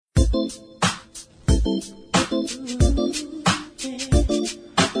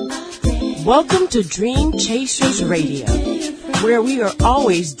Welcome to Dream Chasers Radio, where we are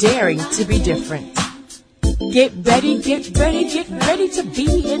always daring to be different. Get ready to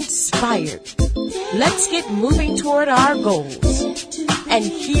be inspired. Let's get moving toward our goals. And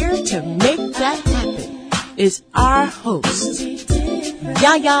here to make that happen is our host,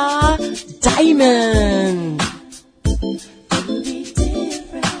 Yaya Diamond.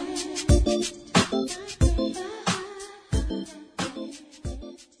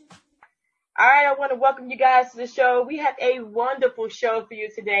 All right, I want to welcome you guys to the show. We have a wonderful show for you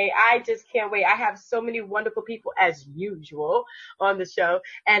today. I just can't wait. I have so many wonderful people, as usual, on the show.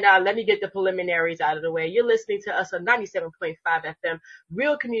 And let me get the preliminaries out of the way. You're listening to us on 97.5 FM,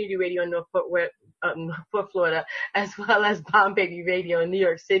 Real Community Radio in North Florida, as well as Bomb Baby Radio in New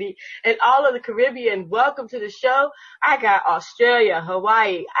York City and all of the Caribbean. Welcome to the show. I got Australia,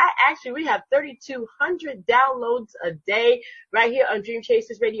 Hawaii. We have 3,200 downloads a day right here on Dream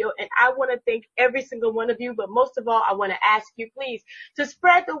Chasers Radio. And I want to thank every single one of you. But most of all, I want to ask you, please, to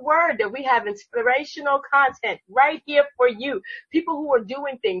spread the word that we have inspirational content right here for you. People who are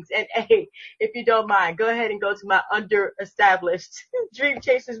doing things. And hey, if you don't mind, go ahead and go to my under-established Dream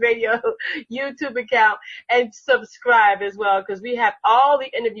Chasers Radio YouTube account and subscribe as well, because we have all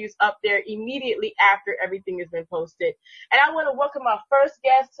the interviews up there immediately after everything has been posted. And I want to welcome our first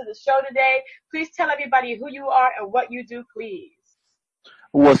guest to the show today. Please tell everybody who you are and what you do, please.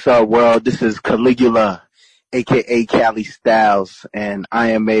 What's up, world? This is Caligula, aka Cali Styles, and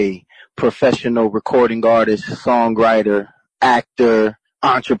I am a professional recording artist, songwriter, actor,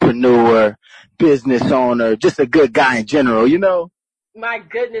 entrepreneur, business owner, just a good guy in general, you know? My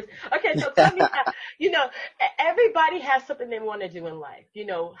goodness. Okay, so tell me now, everybody has something they want to do in life.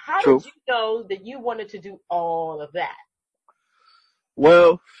 How True. Did you know that you wanted to do all of that?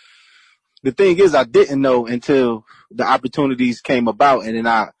 Well, the thing is, I didn't know until the opportunities came about, and then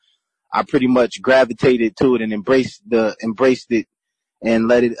I pretty much gravitated to it and embraced it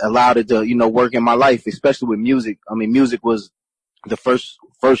and allowed it to, work in my life, especially with music. I mean, music was the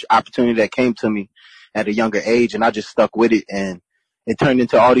first opportunity that came to me at a younger age, and I just stuck with it, and it turned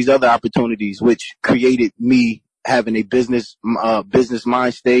into all these other opportunities, which created me having a business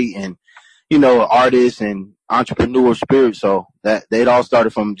mind state and, artist and entrepreneur spirit. So that it all started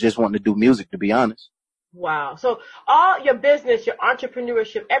from just wanting to do music, to be honest. Wow. So all your business, your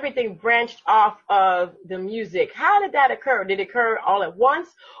entrepreneurship, everything branched off of the music. How did that occur? Did it occur all at once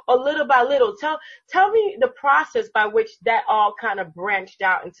or little by little? Tell me the process by which that all kind of branched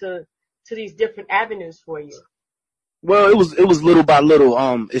out into these different avenues for you. Well, it was little by little.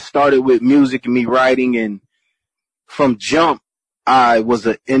 It started with music and me writing, and from jump, I was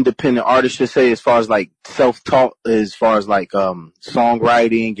an independent artist, to say, as far as like self-taught, as far as like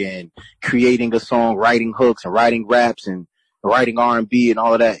songwriting and creating a song, writing hooks and writing raps and writing R&B and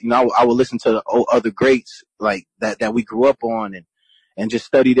all of that. I would listen to the other greats like that we grew up on and just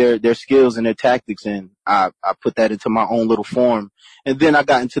study their skills and their tactics, and I put that into my own little form. And then I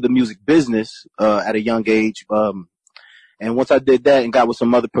got into the music business at a young age. And once I did that and got with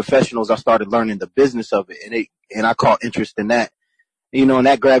some other professionals, I started learning the business of it, and I caught interest in that, and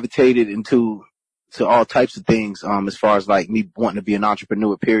that gravitated into all types of things, as far as like me wanting to be an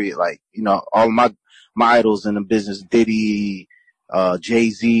entrepreneur, period. Like, all of my idols in the business, Diddy,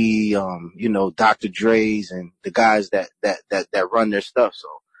 Jay-Z, Dr. Dre's and the guys that run their stuff. So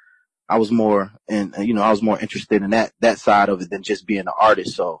I was more interested in that side of it than just being an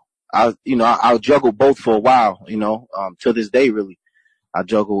artist. So I'll juggle both for a while, till this day, really. I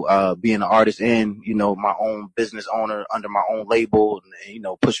juggle, being an artist and, my own business owner under my own label and,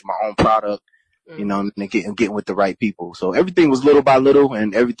 pushing my own product, and getting with the right people. So everything was little by little,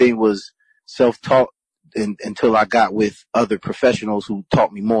 and everything was self-taught until I got with other professionals who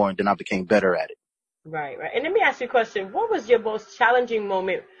taught me more, and then I became better at it. Right. And let me ask you a question. What was your most challenging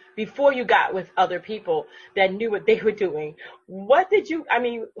moment before you got with other people that knew what they were doing?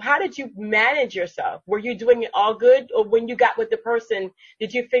 How did you manage yourself? Were you doing it all good? Or when you got with the person,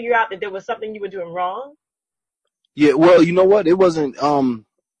 did you figure out that there was something you were doing wrong? Yeah, well, you know what? It wasn't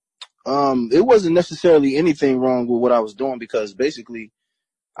necessarily anything wrong with what I was doing, because basically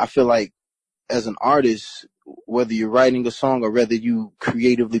I feel like as an artist, whether you're writing a song or whether you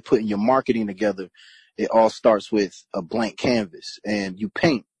creatively putting your marketing together, it all starts with a blank canvas, and you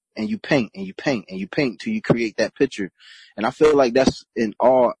paint and you paint and you paint and you paint till you create that picture. And I feel like that's in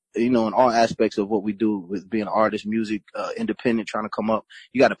all in all aspects of what we do with being an artist, music, independent, trying to come up,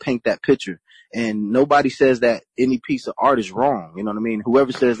 you got to paint that picture. And nobody says that any piece of art is wrong. You know what I mean?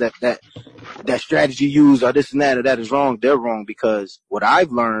 Whoever says that strategy used or this and that or that is wrong, they're wrong, because what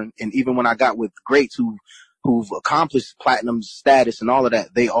I've learned, and even when I got with greats who've accomplished platinum status and all of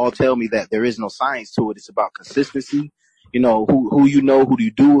that, they all tell me that there is no science to it. It's about consistency. Who who do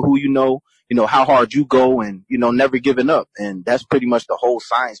you do, who how hard you go, and, never giving up. And that's pretty much the whole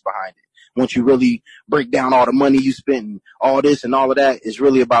science behind it. Once you really break down all the money you spent and all this and all of that, it's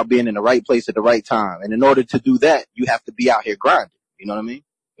really about being in the right place at the right time. And in order to do that, you have to be out here grinding. You know what I mean?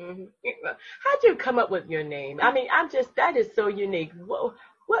 Mm-hmm. How'd you come up with your name? I mean, that is so unique.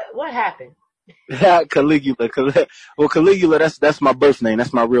 What happened? Caligula. Well, Caligula, that's my birth name.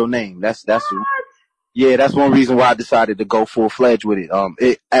 That's my real name. That's one reason why I decided to go full-fledged with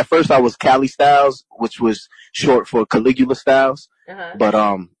it. At first I was Cali Styles, which was short for Caligula Styles.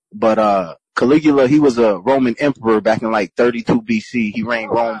 Uh-huh. But Caligula, he was a Roman emperor back in like 32 BC. He reigned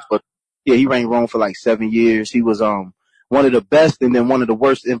Rome for like 7 years. He was one of the best and then one of the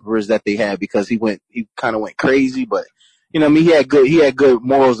worst emperors that they had, because he kind of went crazy, but he had good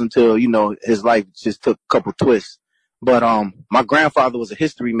morals until, his life just took a couple twists. But my grandfather was a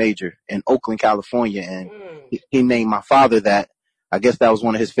history major in Oakland, California, and he named my father that. I guess that was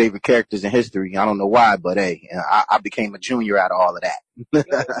one of his favorite characters in history. I don't know why, but hey, I became a junior out of all of that.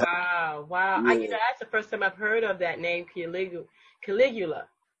 Wow. Yeah. That's the first time I've heard of that name, Caligula.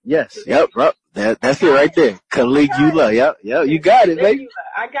 Yes. Yep. That's it right there. Caligula. Yep. You got it, baby.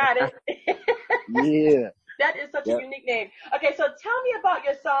 I got it. Yeah. That is such a unique name. Okay, so tell me about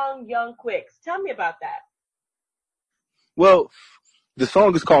your song, Young Quicks. Tell me about that. Well, the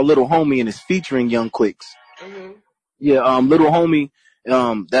song is called Little Homie, and it's featuring Young Quicks. Mm-hmm. Yeah, Little Homie,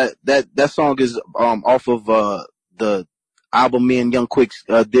 that song is off of the album me and Young Quicks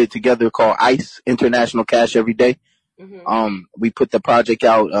did together called Ice, International Cash Every Day. Mm-hmm. We put the project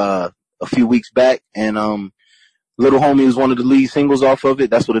out a few weeks back, and Little Homie is one of the lead singles off of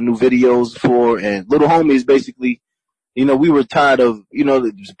it. That's what the new video's for. And Little Homie is basically, we were tired of,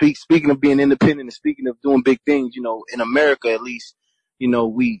 speaking of being independent and speaking of doing big things, in America at least,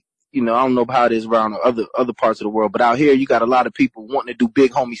 we, I don't know how it is around other parts of the world, but out here you got a lot of people wanting to do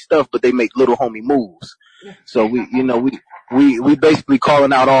big homie stuff, but they make little homie moves. So we basically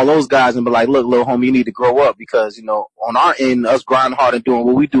calling out all those guys and be like, look, little homie, you need to grow up, because, on our end, us grinding hard and doing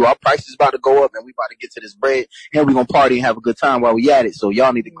what we do, our price is about to go up and we about to get to this bread, and we're going to party and have a good time while we at it. So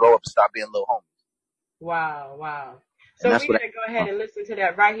y'all need to grow up and stop being little homies. Wow. So we're going to go ahead and listen to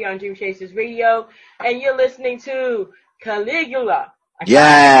that right here on Dream Chasers Radio, and you're listening to Caligula.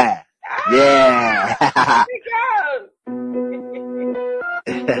 Yeah. Here we go.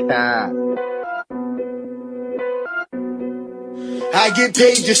 I get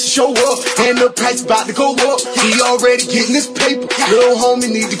paid just to show up, and the price about to go up. He already getting his paper. Little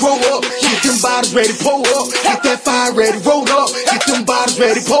homie need to grow up. Get them bottles ready, pull up. Get that fire ready, roll up. Get them bottles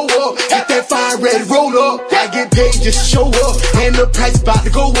ready, pull up. Get that fire ready, roll up. I get paid just to show up, and the price about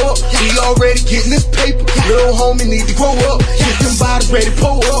to go up. He already getting his paper. Little homie need to grow up. Get them bottles ready,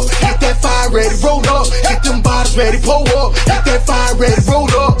 pull up. Get that fire ready, roll up. Get them bottles ready, pull up. Get that fire ready,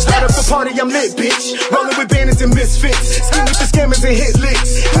 roll up. Start up the party, I'm lit, bitch. Rolling with bandits and misfits. Scheme with the scammers and hit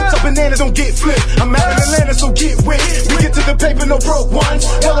licks. Hoops up bananas, don't get flipped. I'm out in Atlanta, so get wet. We get to the paper, no broke ones.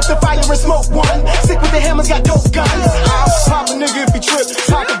 Roll up the fire and smoke one. Sick with the hammers, got dope guns. I'll pop a nigga if he trip.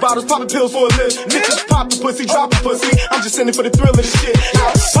 Poppin' bottles, poppin' pills for a lift. Niggas pop a pussy, drop a pussy. I'm just in it for the thrill of this shit.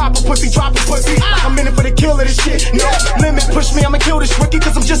 I'll pop a pussy, drop a pussy. I'm in it for the kill of this shit. No limit, push me, I'ma kill this rookie,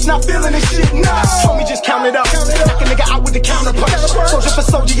 cause I'm just not feeling this shit. Nah, homie, just count it up. Knock a nigga out with the counter punch. Soldier for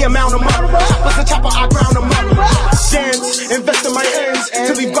soldier, yeah, mount him up. Chopper's a chopper, I ground him up. Dance, invest in my ends.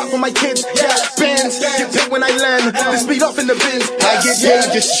 To leave back for my kids, yeah, bands. Get paid when I land, the speed off in the bins. I get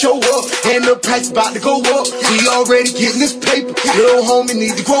paid just to show up, and the price about to go up. We already getting this paper. Little homie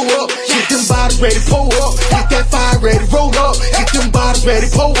need to grow up. Get them bottles ready, pull up. Get that fire ready, roll up. Get them bottles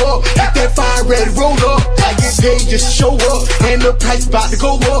ready, pull up. Get that fire ready, roll up. I get paid just to show up, and the price about to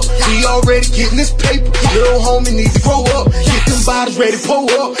go up. We already getting this paper. Little homie need to grow up. Get them bottles ready,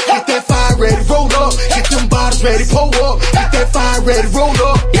 pull up. Get that fire ready, roll up. Get them bottles ready, pull up. Get that fire ready, roll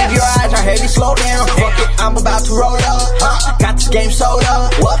up. If your eyes are heavy, slow down. Fuck it, I'm about to roll up. Got this game sold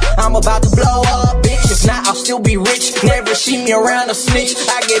up. What? I'm about to blow up, bitch. If not, I'll still you'll be rich. Never see me around a snitch.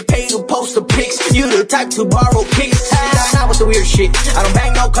 I get paid to post the pics. You the type to borrow pics. Not with the weird shit. I don't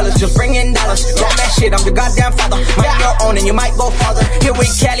bang no colors, just bringing dollars. Got that shit, I'm the goddamn father. Mind your own and you might go farther. Here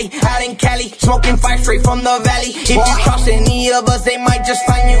with Cali, out in Cali, smoking fire straight from the valley. If you cross any of us, they might just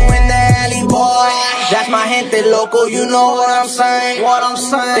find you in the alley, boy. That's my gente loco, you know what I'm saying? What I'm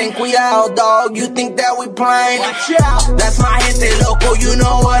saying? Think we out, dog, you think that we playing? Watch out. That's my gente loco, you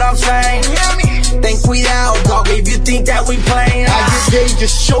know what I'm saying? Think we out, dog, if you think that we playing. I get paid,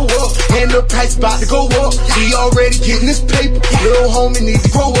 just show up, and the price about to go up. He already getting this paper, little homie need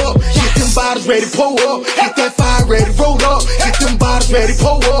to grow up. Get them bottles ready, pull up. Get that fire ready, roll up. Get them bottles ready,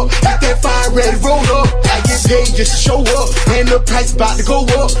 pull up. Get that fire ready, roll up. I get paid, just show up, and the price about to go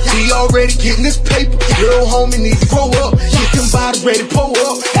up. He already getting this paper, little homie need to grow up. Get them bottles ready, pull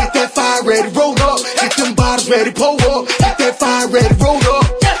up. Get that fire ready, roll up. Get them bottles ready, pull up. Get that fire ready, roll up.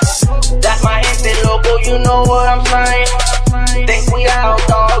 That's my gente loco, you know what I'm saying? Think we out,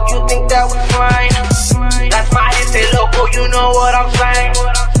 dog, you think that we flying? That's my gente loco, you know what I'm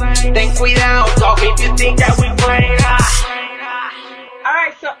saying? Think we out, dog, if you think that we playing. All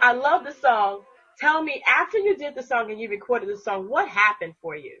right, so I love the song. Tell me, after you did the song and you recorded the song, what happened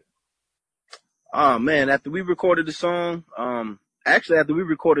for you? Oh man, after we recorded the song, actually after we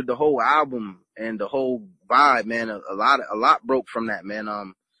recorded the whole album and the whole vibe, man, a lot broke from that,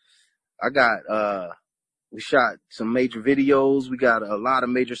 man. We shot some major videos. We got a lot of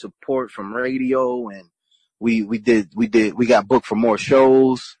major support from radio, and we got booked for more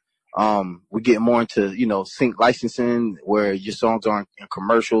shows. We get more into, sync licensing where your songs are in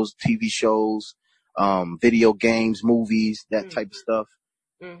commercials, TV shows, video games, movies, that type of stuff.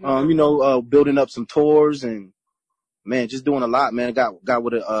 Mm-hmm. Building up some tours and man, just doing a lot, man. Got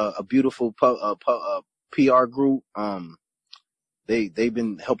with a beautiful PR group. They've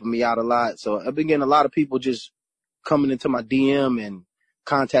been helping me out a lot. So I've been getting a lot of people just coming into my DM and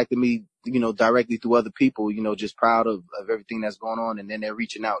contacting me, directly through other people, just proud of everything that's going on. And then they're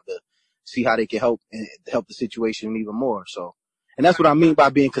reaching out to see how they can help the situation even more. So, and that's what I mean by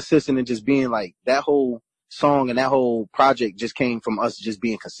being consistent and just being like that whole song and that whole project just came from us just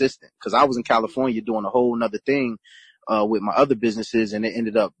being consistent. Cause I was in California doing a whole nother thing, with my other businesses, and it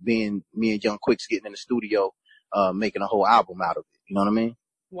ended up being me and Young Quicks getting in the studio, making a whole album out of it. You know what I mean?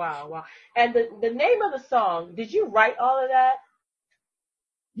 Wow. And the name of the song, did you write all of that?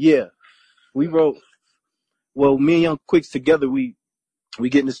 Yeah. We wrote, well, me and Young Quicks together, we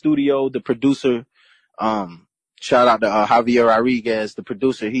get in the studio, the producer, shout out to Javier Rodriguez, the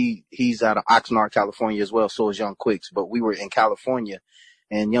producer, he's out of Oxnard, California as well, so is Young Quicks, but we were in California,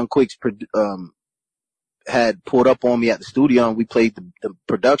 and Young Quicks had pulled up on me at the studio, and we played the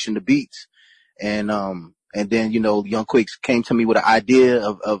production, the beats, and then, Young Quicks came to me with an idea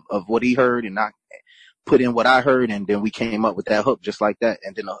of what he heard, and I put in what I heard, and then we came up with that hook just like that.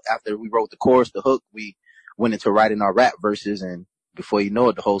 And then after we wrote the chorus, the hook, we went into writing our rap verses, and before you know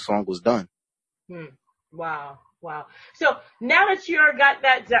it, the whole song was done. Wow. So now that you got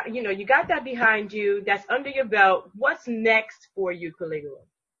that, you got that behind you, that's under your belt, what's next for you, Caligula?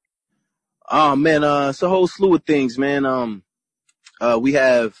 Oh man, it's a whole slew of things, man. We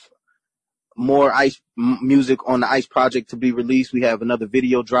have more Ice music on the Ice project to be released. We have another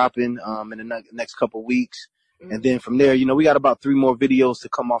video dropping in the next couple weeks. Mm-hmm. And then from there, we got about 3 more videos to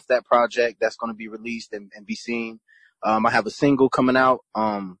come off that project that's going to be released and be seen. I have a single coming out.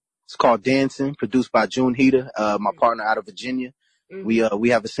 It's called Dancing, produced by June Heater, my partner out of Virginia. Mm-hmm. We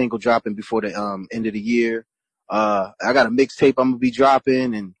have a single dropping before the end of the year. I got a mixtape I'm going to be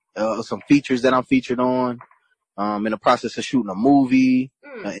dropping, and some features that I'm featured on. In the process of shooting a movie,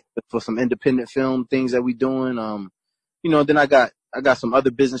 for some independent film things that we're doing. Then I got some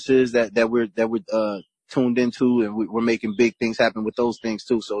other businesses that we're tuned into, and we're making big things happen with those things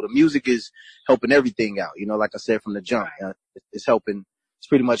too. So the music is helping everything out, like I said from the jump. It's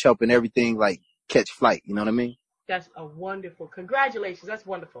pretty much helping everything like catch flight. You know what I mean? That's a wonderful. Congratulations. That's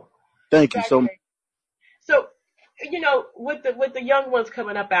wonderful. Thank you so much. So, with the young ones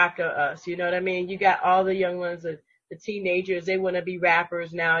coming up after us, you know what I mean? You got all the young ones, the teenagers, they want to be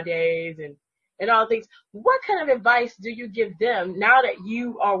rappers nowadays and all things. What kind of advice do you give them now that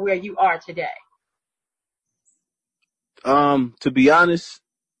you are where you are today? To be honest,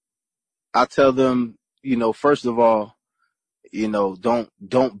 I tell them, first of all,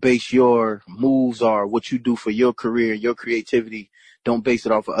 don't base your moves or what you do for your career, your creativity. Don't base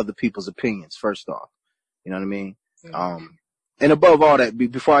it off of other people's opinions, first off. You know what I mean? Mm-hmm. And above all that,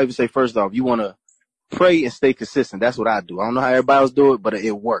 before I even say first off, you want to pray and stay consistent. That's what I do. I don't know how everybody else do it, but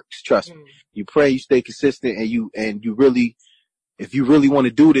it works. Trust me. You pray, you stay consistent, and you really if you really want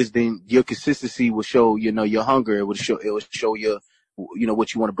to do this, then your consistency will show, your hunger. It will show your,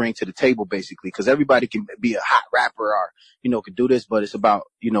 what you want to bring to the table, basically. Because everybody can be a hot rapper or, can do this, but it's about,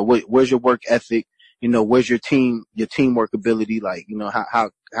 where's your work ethic? Where's your teamwork ability? Like,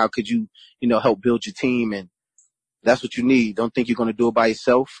 how could you, help build your team? And that's what you need. Don't think you're going to do it by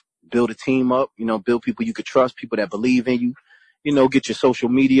yourself. Build a team up, build people you could trust, people that believe in you, get your social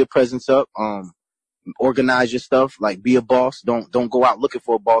media presence up. Organize your stuff, like be a boss. Don't go out looking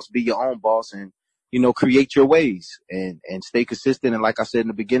for a boss, be your own boss, and, create your ways and stay consistent. And like I said in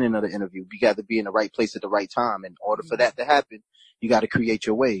the beginning of the interview, you got to be in the right place at the right time. In order for that to happen, you got to create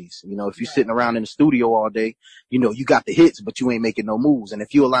your ways. If you're sitting around in the studio all day, you got the hits, but you ain't making no moves. And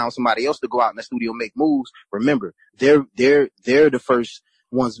if you allow somebody else to go out in the studio and make moves, remember, they're the first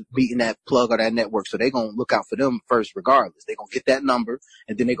ones beating that plug or that network. So they're going to look out for them first regardless. They're going to get that number,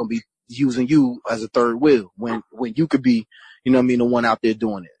 and then they're going to be using you as a third wheel when you could be, the one out there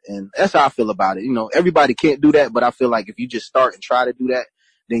doing it. And that's how I feel about it. Everybody can't do that, but I feel like if you just start and try to do that,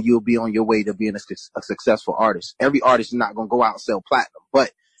 then you'll be on your way to being a successful artist. Every artist is not going to go out and sell platinum,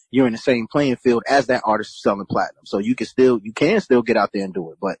 but you're in the same playing field as that artist selling platinum. So you can still get out there and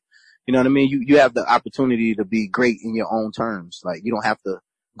do it. But you know what I mean? You have the opportunity to be great in your own terms. Like, you don't have to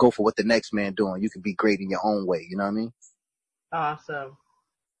go for what the next man doing. You can be great in your own way. You know what I mean?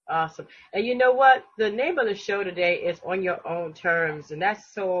 Awesome. And you know what? The name of the show today is On Your Own Terms. And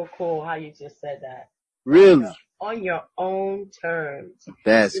that's so cool how you just said that. Really? On your own terms.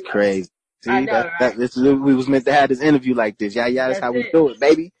 That's crazy. See, I know, right? We was meant to have this interview like this. Yeah, that's how we do it,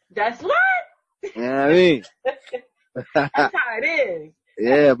 baby. That's what? You know what I mean? That's how it is.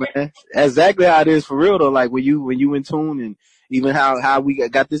 Yeah, man. That's exactly how it is for real though. Like when you in tune, and even how we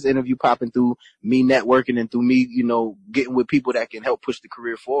got this interview popping through me networking and through me, getting with people that can help push the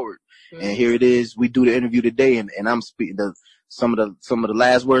career forward. Mm-hmm. And here it is. We do the interview today, and I'm speaking some of the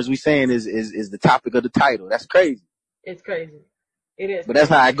last words we saying is the topic of the title. That's crazy. It's crazy. It is. But that's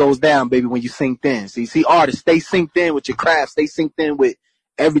how it goes down, baby, when you synced in. See, artists, stay synced in with your craft. Stay synced in with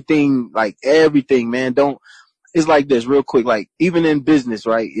everything, man. It's like this real quick. Like even in business,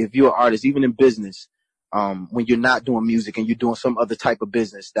 right? If you're an artist, even in business, when you're not doing music and you're doing some other type of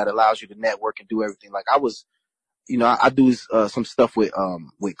business that allows you to network and do everything. Like I was, I do some stuff with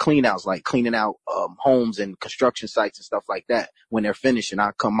clean outs, like cleaning out homes and construction sites and stuff like that. When they're finished, and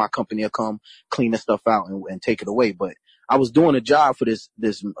my company will come clean the stuff out and take it away. But I was doing a job for this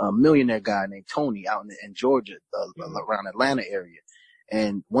millionaire guy named Tony out in Georgia, around Atlanta area.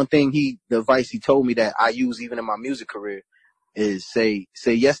 And one thing the advice he told me that I use even in my music career is say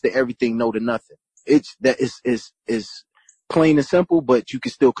yes to everything, no to nothing. It's plain and simple, but you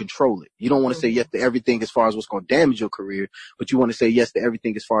can still control it. You don't want to say yes to everything as far as what's going to damage your career, but you want to say yes to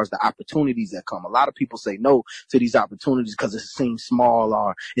everything as far as the opportunities that come. A lot of people say no to these opportunities because it seems small,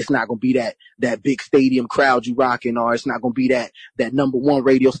 or it's not going to be that big stadium crowd you rocking, or it's not going to be that number one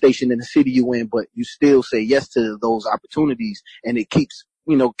radio station in the city you in, but you still say yes to those opportunities, and it keeps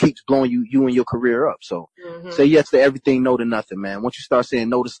blowing you and your career up. So say yes to everything, no to nothing, man. Once you start saying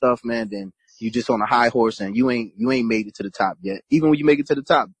no to stuff, man, then you just on a high horse and you ain't made it to the top yet. Even when you make it to the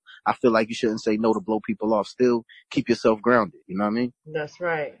top, I feel like you shouldn't say no to blow people off. Still keep yourself grounded. You know what I mean? That's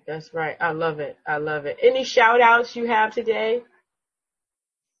right. I love it. Any shout outs you have today?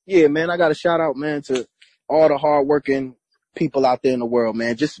 Yeah, man, I got a shout out, man, to all the hardworking people out there in the world,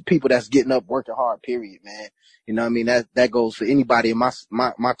 man. Just people that's getting up, working hard, period, man. You know what I mean? That goes for anybody in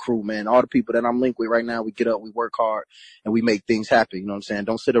my crew, man. All the people that I'm linked with right now, we get up, we work hard, and we make things happen. You know what I'm saying?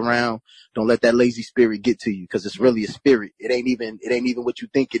 Don't sit around. Don't let that lazy spirit get to you, because it's really a spirit. It ain't even what you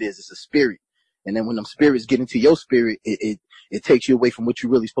think it is. It's a spirit. And then when them spirits get into your spirit, it takes you away from what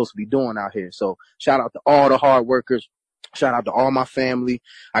you're really supposed to be doing out here. So shout out to all the hard workers. Shout out to all my family.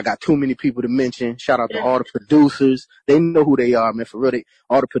 I got too many people to mention. Shout out to all the producers. They know who they are, man. For real,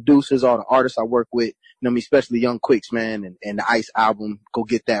 all the producers, all the artists I work with. You know what I mean? Especially Young Quicks, man, and the Ice album. Go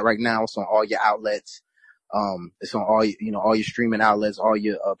get that right now. It's on all your outlets. It's on all your streaming outlets, all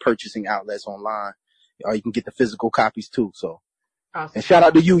your purchasing outlets online. Or you can get the physical copies too. So, awesome. And shout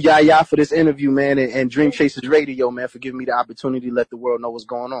out to you, Yaya, for this interview, man, and Dream Chasers Radio, man, for giving me the opportunity to let the world know what's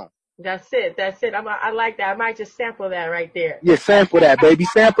going on. That's it. I like that. I might just sample that right there. Yeah, sample that, baby.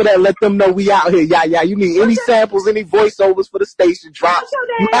 Sample that. Let them know we out here. Yeah. You need any samples, any voiceovers for the station drops.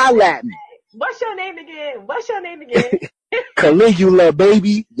 You holla at me. What's your name again? Caligula,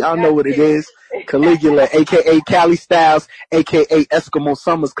 baby. Y'all know what it is. Caligula, a.k.a. Cali Styles, a.k.a. Eskimo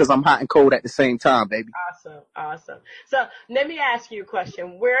Summers, because I'm hot and cold at the same time, baby. Awesome. So let me ask you a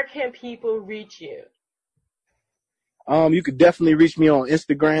question. Where can people reach you? You could definitely reach me on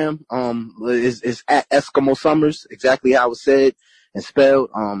Instagram. It's at Eskimo Summers, exactly how it was said. and spelled.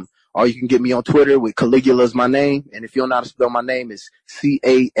 Or you can get me on Twitter with Caligula's my name. And if you don't know how to spell my name, it's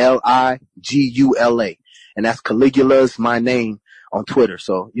Caligula. And that's Caligula's my name on Twitter.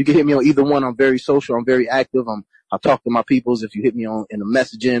 So you can hit me on either one. I'm very social. I'm very active. I'll talk to my peoples. If you hit me on in the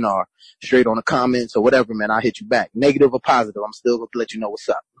messaging or straight on the comments or whatever, man, I'll hit you back. Negative or positive, I'm still going to let you know what's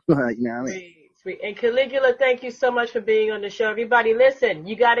up. You know what I mean? Sweet. And Caligula, thank you so much for being on the show. Everybody, listen,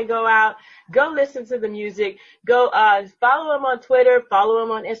 you got to go out, go listen to the music, go follow him on Twitter, follow him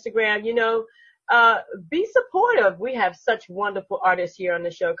on Instagram, be supportive. We have such wonderful artists here on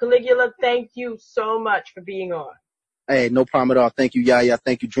the show. Caligula, thank you so much for being on. Hey, no problem at all. Thank you, Yaya.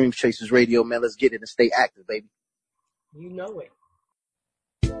 Thank you, Dream Chasers Radio, man. Let's get it and stay active, baby. You know it.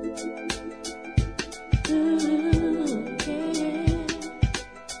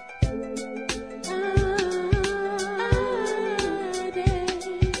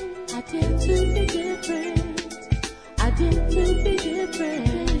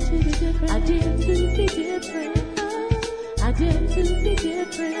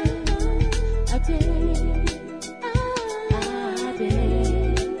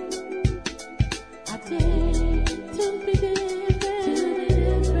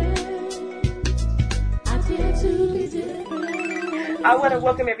 I want to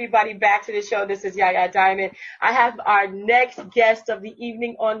welcome everybody back to the show. This is Yaya Diamond. I have our next guest of the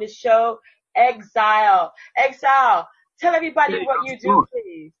evening on the show, Exile. Exile, tell everybody what you do,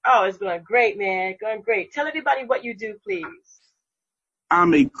 please. Oh, it's going great, man. Going great. Tell everybody what you do, please.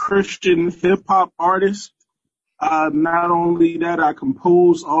 I'm a Christian hip-hop artist. Not only that, I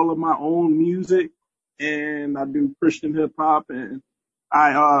compose all of my own music, and I do Christian hip-hop, and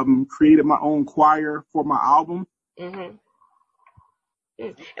I created my own choir for my album. Mm-hmm.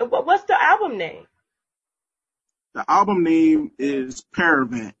 And what's the album name? The album name is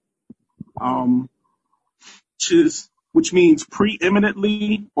Paravent, which means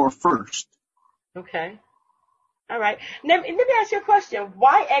preeminently or first. Okay. All right. Let me ask you a question.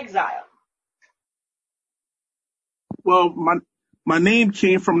 Why Exile? Well, my name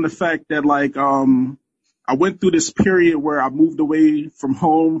came from the fact that I went through this period where I moved away from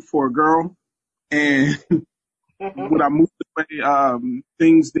home for a girl, and when I moved away,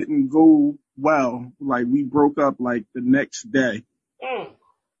 things didn't go well. Like, we broke up like the next day.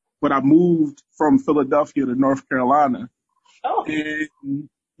 But I moved from Philadelphia to North Carolina. Oh. And,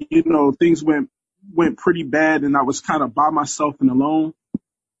 things went pretty bad, and I was kind of by myself and alone.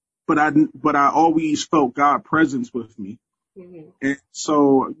 But I always felt God's presence with me. Mm-hmm. And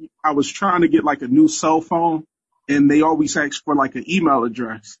so I was trying to get like a new cell phone, and they always asked for like an email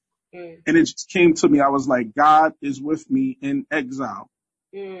address. And it just came to me. I was like, God is with me in exile.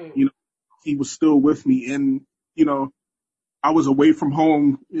 He was still with me. And, I was away from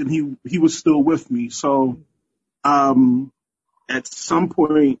home, and he was still with me. So at some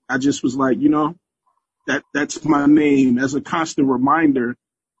point, I just was like, that's my name, as a constant reminder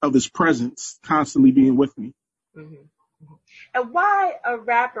of his presence constantly being with me. Mm-hmm. And why a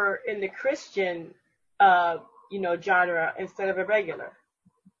rapper in the Christian, genre instead of a regular?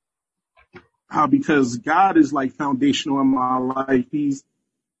 Because God is like foundational in my life. He's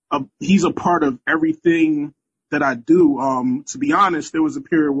a part of everything that I do. To be honest, there was a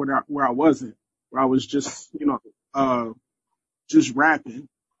period where I wasn't, where I was just, just rapping.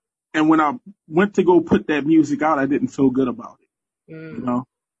 And when I went to go put that music out, I didn't feel good about it.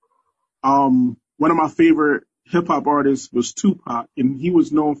 One of my favorite hip hop artists was Tupac, and he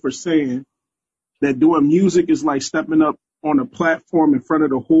was known for saying that doing music is like stepping up on a platform in front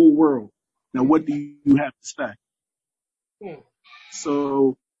of the whole world. Now, what do you have to say?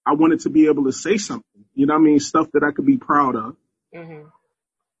 So I wanted to be able to say something, stuff that I could be proud of. Mm-hmm.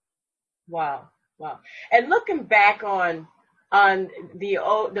 Wow. And looking back on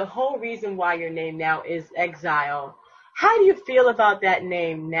the whole reason why your name now is Exile, how do you feel about that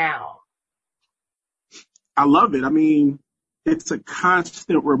name now? I love it. I mean, it's a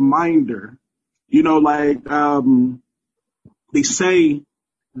constant reminder, they say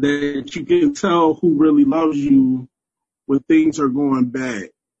that you can tell who really loves you when things are going bad.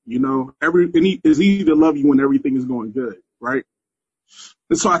 It's easy to love you when everything is going good, right?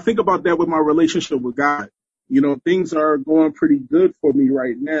 And so I think about that with my relationship with God. Things are going pretty good for me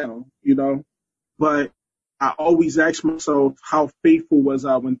right now, but I always ask myself, how faithful was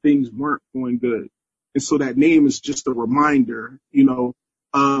I when things weren't going good? And so that name is just a reminder,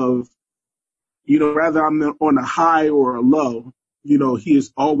 of, whether I'm on a high or a low, he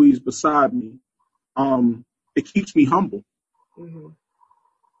is always beside me. It keeps me humble. Mm-hmm.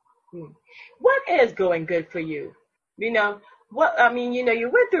 What is going good for you? You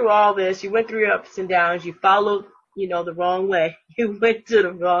went through all this, you went through your ups and downs, you followed the wrong way. You went to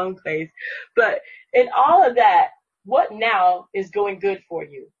the wrong place. But in all of that, what now is going good for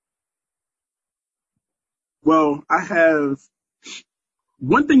you? Well, I have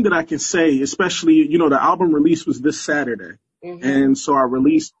one thing that I can say, especially, the album release was this Saturday. Mm-hmm. And so I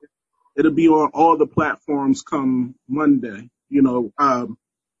released it. It'll be on all the platforms come Monday,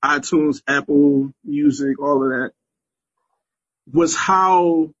 iTunes, Apple Music, all of that. Was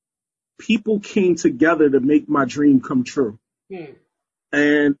how people came together to make my dream come true.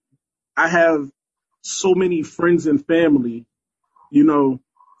 And I have so many friends and family,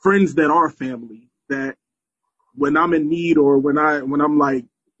 friends that are family, that when I'm in need or when I'm like,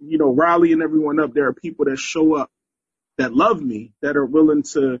 rallying everyone up, there are people that show up that love me, that are willing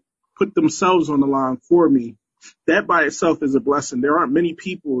to put themselves on the line for me. That by itself is a blessing. There are many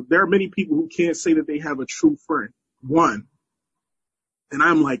people who can't say that they have a true friend. One. And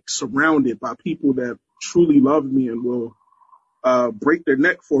I'm like surrounded by people that truly love me and will break their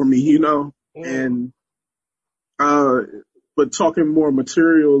neck for me, And but talking more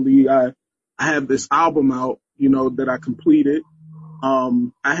materially, I have this album out, that I completed.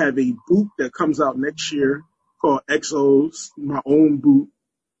 I have a boot that comes out next year called Exos, my own boot.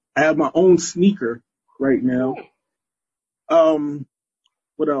 I have my own sneaker right now.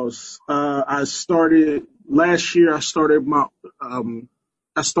 What else? Last year I started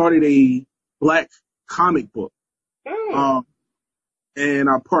a black comic book. And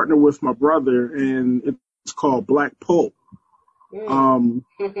I partnered with my brother, and it's called Black Pulp. And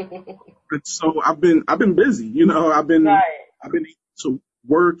so I've been busy, I've been able to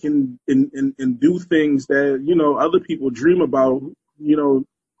work and do things that, other people dream about.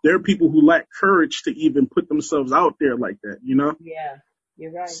 There are people who lack courage to even put themselves out there like that, Yeah,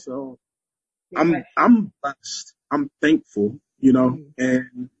 you're right. So I'm blessed. I'm thankful,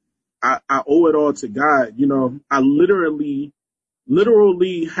 and I owe it all to God. I literally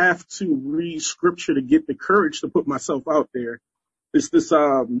have to read scripture to get the courage to put myself out there. It's this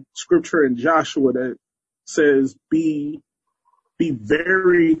scripture in Joshua that says, be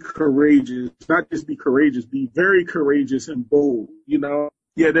very courageous, not just be courageous, be very courageous and bold,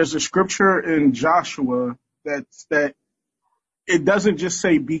 Yeah, there's a scripture in Joshua that it doesn't just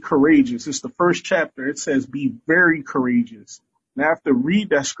say be courageous. It's the first chapter. It says be very courageous. And I have to read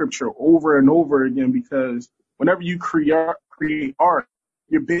that scripture over and over again, because whenever you create art,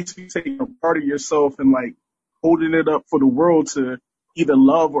 you're basically taking a part of yourself and like holding it up for the world to either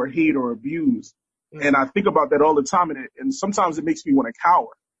love or hate or abuse. Mm-hmm. And I think about that all the time, and sometimes it makes me want to cower.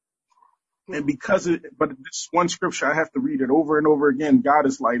 And but this one scripture, I have to read it over and over again. God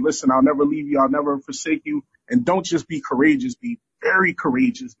is like, listen, I'll never leave you. I'll never forsake you. And don't just be courageous, be very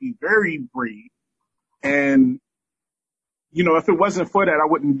courageous, be very brave. And, if it wasn't for that, I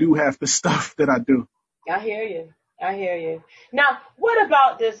wouldn't do half the stuff that I do. I hear you. Now, what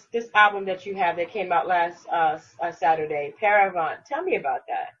about this album that you have that came out last Saturday, Paravant? Tell me about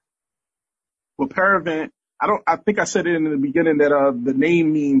that. Well, Paravant, I think I said it in the beginning that the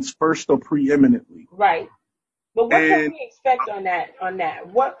name means first or preeminently. Right. But what can we expect on that?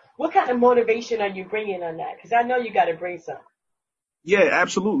 What kind of motivation are you bringing on that? Because I know you got to bring some. Yeah,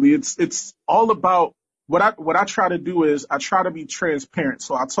 absolutely. It's all about what I try to do is I try to be transparent.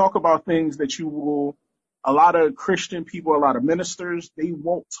 So I talk about things that a lot of Christian people, a lot of ministers, they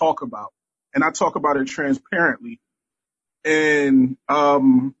won't talk about. And I talk about it transparently. And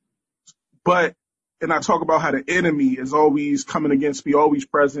I talk about how the enemy is always coming against me, always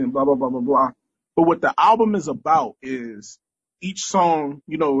present, blah, blah, blah, blah, blah. But what the album is about is each song,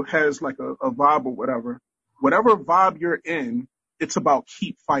 has like a vibe or whatever. Whatever vibe you're in, it's about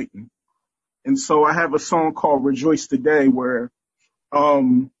keep fighting. And so I have a song called Rejoice Today where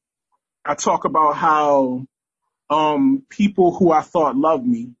I talk about how people who I thought loved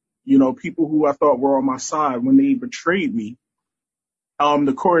me, people who I thought were on my side, when they betrayed me,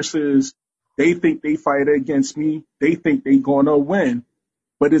 the chorus is, they think they fight against me. They think they gonna win.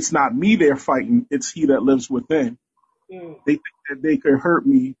 But it's not me they're fighting. It's he that lives within. They think that they could hurt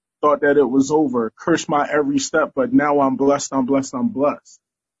me, thought that it was over, cursed my every step, but now I'm blessed, I'm blessed, I'm blessed.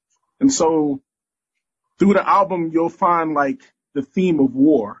 And so through the album, you'll find like the theme of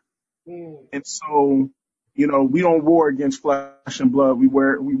war. And so, we don't war against flesh and blood. We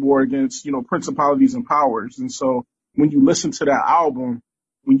war against, principalities and powers. And so when you listen to that album,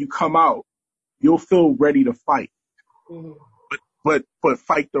 when you come out, you'll feel ready to fight, but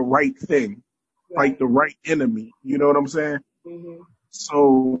fight the right thing, fight the right enemy. You know what I'm saying? Mm-hmm.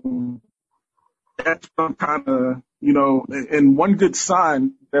 So that's kind of, and one good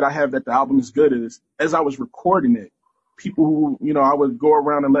sign that I have that the album is good is, as I was recording it, people who, I would go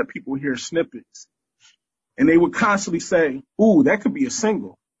around and let people hear snippets. And they would constantly say, ooh, that could be a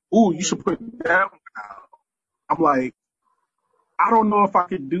single. Ooh, you should put that one out. I'm like, I don't know if I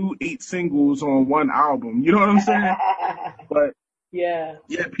could do 8 singles on one album. You know what I'm saying? But yeah,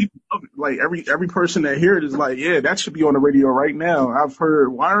 people love it. Like every person that hear it is like, yeah, that should be on the radio right now. I've heard,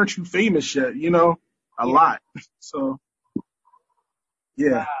 why aren't you famous yet? You know, a lot. So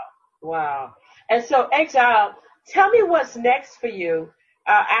yeah. Wow. And so, Exile, tell me what's next for you.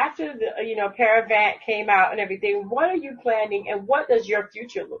 After the, Paravant came out and everything, what are you planning and what does your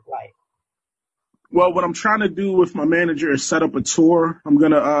future look like? Well, what I'm trying to do with my manager is set up a tour. I'm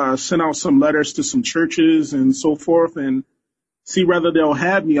going to send out some letters to some churches and so forth and see whether they'll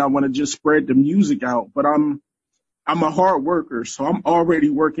have me. I want to just spread the music out, but I'm a hard worker, so I'm already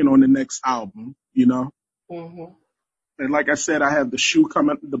working on the next album, you know. Mm-hmm. And like I said, I have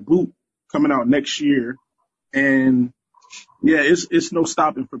the boot coming out next year, and yeah, it's no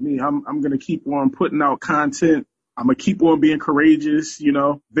stopping for me. I'm going to keep on putting out content. I'm going to keep on being courageous, you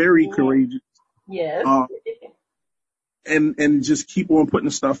know, very courageous. Yes. And just keep on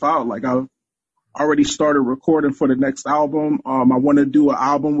putting stuff out. Like I've already started recording for the next album. I want to do an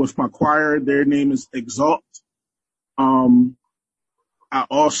album with my choir. Their name is Exalt. I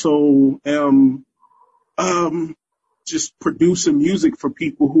also am just producing music for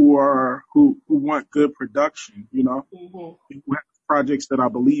people who want good production, you know, who have projects that I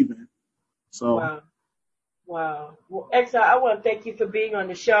believe in. So. Wow. Well, Exile, I want to thank you for being on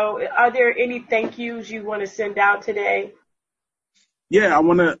the show. Are there any thank yous you want to send out today? Yeah, I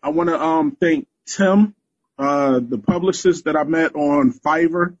want to thank Tim, the publicist that I met on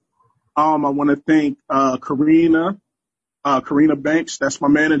Fiverr. I want to thank Karina Banks, that's my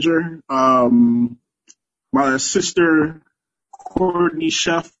manager. My sister, Courtney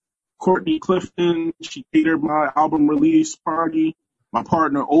Clifton, she catered my album release party. My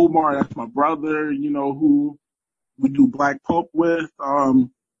partner, Omar, that's my brother, you know, who we do Black Pulp with.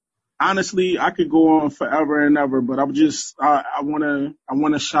 Honestly, I could go on forever and ever, but I want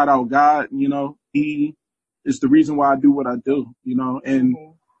to shout out God, you know. He is the reason why I do what I do, you know. And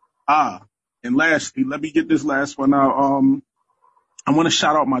and lastly, let me get this last one out. I want to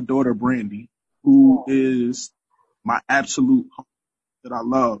shout out my daughter, Brandy, who is my absolute that I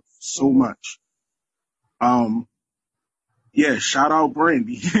love so much. Yeah, shout out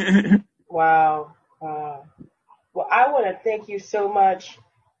Brandy. Wow. Well, I want to thank you so much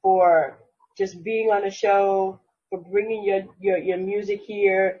for just being on the show, for bringing your music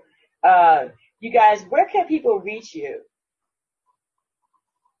here. You guys, where can people reach you?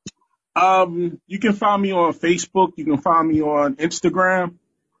 You can find me on Facebook. You can find me on Instagram.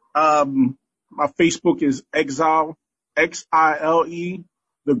 My Facebook is Exile, Xile,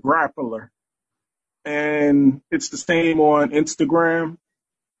 the Grappler. And it's the same on Instagram.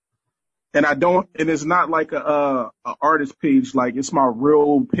 And it's not like a artist page, like it's my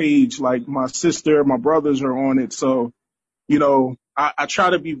real page, like my sister, my brothers are on it. So, you know, I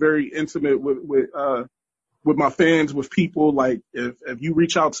try to be very intimate with my fans, with people. Like if you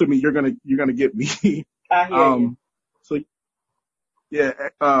reach out to me, you're gonna get me. I hear you. So yeah,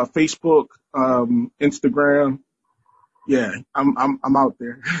 Facebook, Instagram. Yeah, I'm out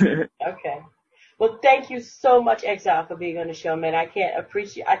there. Okay. Well, thank you so much, Exile, for being on the show, man. I can't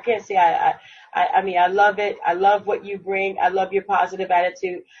say I mean, I love it. I love what you bring. I love your positive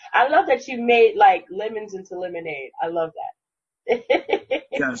attitude. I love that you made like lemons into lemonade. I love that.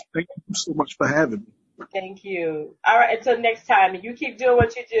 Yes, thank you so much for having me. Thank you. All right, until next time, you keep doing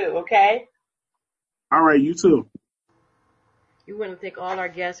what you do, okay? All right, you too. We want to thank all our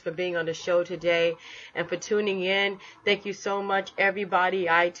guests for being on the show today and for tuning in. Thank you so much, everybody.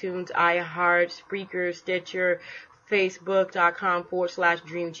 iTunes, iHeart, Spreaker, Stitcher,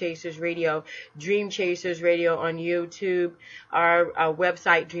 Facebook.com/Dream Chasers Radio, Dream Chasers Radio on YouTube, our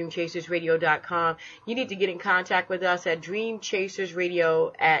website, DreamChasersRadio.com. You need to get in contact with us at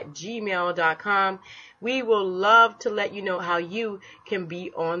DreamChasersRadio@gmail.com. We will love to let you know how you can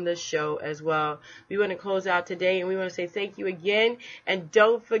be on the show as well. We want to close out today and we want to say thank you again. And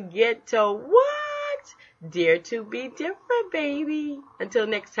don't forget to what? Dare to be different, baby. Until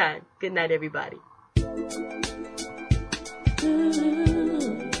next time. Good night, everybody.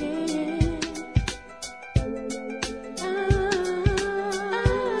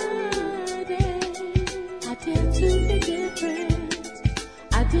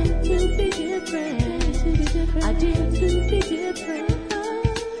 I dare to be different.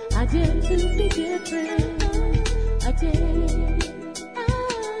 I dare to be different. I dare.